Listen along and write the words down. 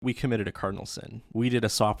We committed a cardinal sin. We did a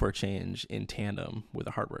software change in tandem with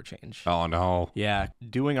a hardware change. Oh, no. Yeah,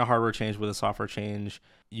 doing a hardware change with a software change,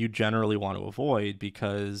 you generally want to avoid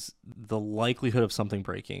because the likelihood of something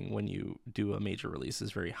breaking when you do a major release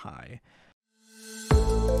is very high.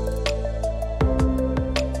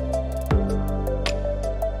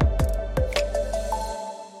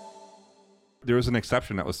 There was an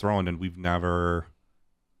exception that was thrown, and we've never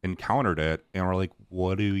encountered it. And we're like,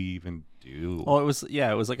 what do we even do? Oh, it was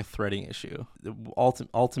like a threading issue.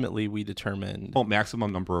 Ultimately, we determined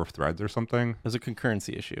Maximum number of threads or something. it was a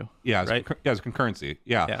concurrency issue. Yeah, right? It's concurrency.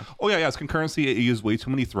 Yeah. Oh, yeah, it's concurrency. It used way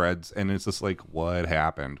too many threads, and it's just like, what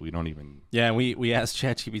happened? We don't even... Yeah, and we asked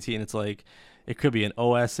ChatGPT, and it's like, it could be an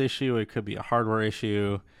OS issue, it could be a hardware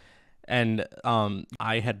issue. And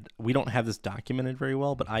we don't have this documented very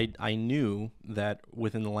well, but I knew that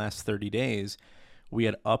within the last 30 days, we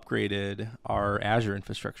had upgraded our Azure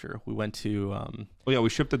infrastructure. We went to... we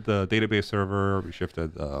shifted the database server. We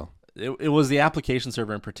shifted... It was the application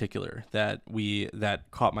server in particular that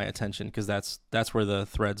caught my attention because that's where the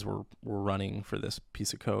threads were running for this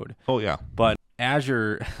piece of code. Oh, yeah. But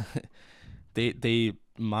Azure, they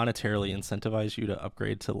monetarily incentivize you to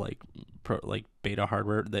upgrade to like beta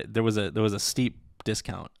hardware. There was a steep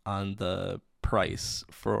discount on the price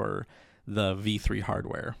for the V3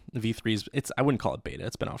 hardware. The V3's I wouldn't call it beta.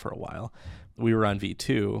 It's been out for a while. We were on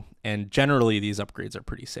V2, and generally these upgrades are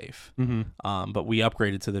pretty safe. Mm-hmm. But we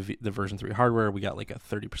upgraded to the version 3 hardware. We got like a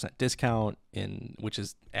 30% discount, which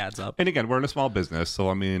adds up. And again, we're in a small business, so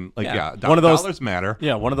I mean, like, one of those dollars matter.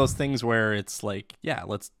 Yeah, one of those things where it's like, yeah,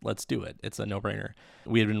 let's do it. It's a no-brainer.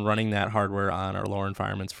 We had been running that hardware on our lower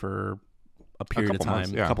environments for a period of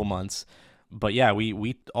time, a couple months. But yeah,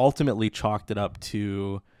 we ultimately chalked it up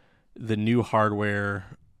to the new hardware.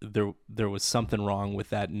 There was something wrong with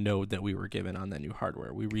that node that we were given on that new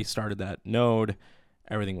hardware. We restarted that node,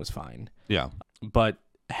 everything was fine. Yeah. But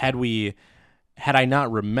had I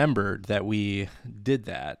not remembered that we did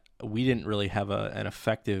that, we didn't really have an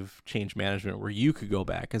effective change management where you could go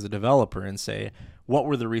back as a developer and say, what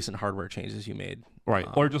were the recent hardware changes you made? Right.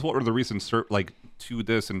 Or just what were the recent to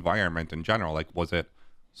this environment in general? Like, was it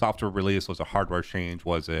software release? Was it hardware change?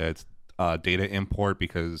 Was it data import?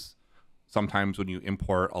 Because sometimes when you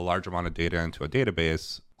import a large amount of data into a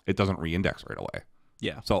database, it doesn't re-index right away.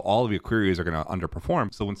 Yeah. So all of your queries are going to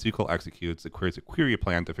underperform. So when SQL executes, it creates a query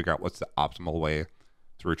plan to figure out what's the optimal way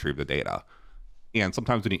to retrieve the data. And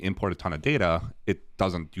sometimes when you import a ton of data, it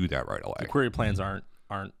doesn't do that right away. The query plans aren't.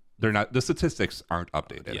 They're not. The statistics aren't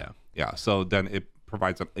updated. Yeah. Yeah. So then it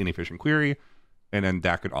provides an inefficient query, and then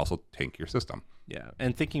that could also tank your system. Yeah.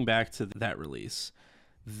 And thinking back to that release,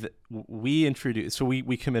 we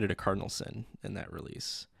committed a cardinal sin in that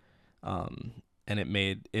release, and it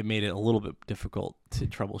made it a little bit difficult to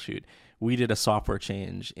troubleshoot. We did a software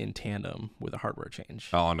change in tandem with a hardware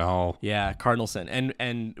change. Oh, no. Yeah, cardinal sin,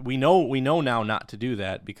 and we know now not to do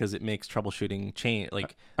that because it makes troubleshooting change.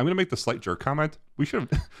 Like, I'm gonna make the slight jerk comment. We should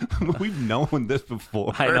have. We've known this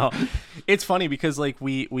before. I know. It's funny because like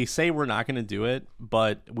we say we're not going to do it,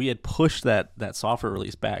 but we had pushed that software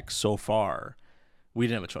release back so far. We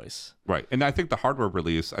didn't have a choice. Right. And I think the hardware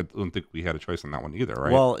release, I don't think we had a choice on that one either,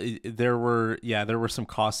 right? Well, there were some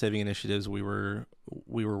cost-saving initiatives we were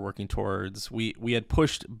working towards. We had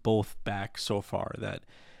pushed both back so far that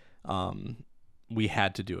we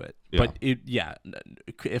had to do it. Yeah. But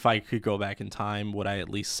if I could go back in time, would I at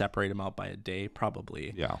least separate them out by a day?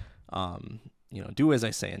 Probably. Yeah. Do as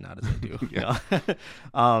I say and not as I do. Yeah.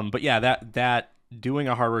 But yeah, that doing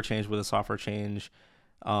a hardware change with a software change,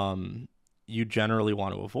 you generally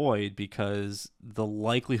want to avoid because the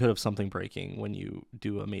likelihood of something breaking when you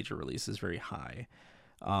do a major release is very high.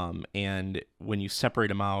 And when you separate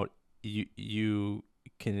them out, you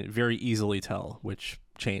can very easily tell which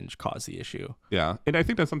change caused the issue. Yeah. And I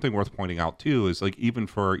think that's something worth pointing out too, is like, even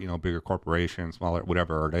for, bigger corporations, smaller,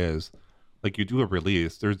 whatever it is, like you do a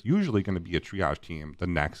release, there's usually going to be a triage team the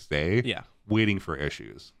next day waiting for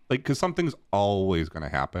issues. Like, because something's always going to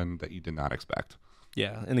happen that you did not expect.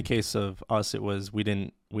 Yeah, in the case of us, it was we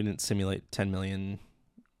didn't simulate 10 million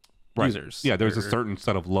users. Yeah, there's a certain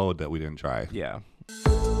set of load that we didn't try. Yeah.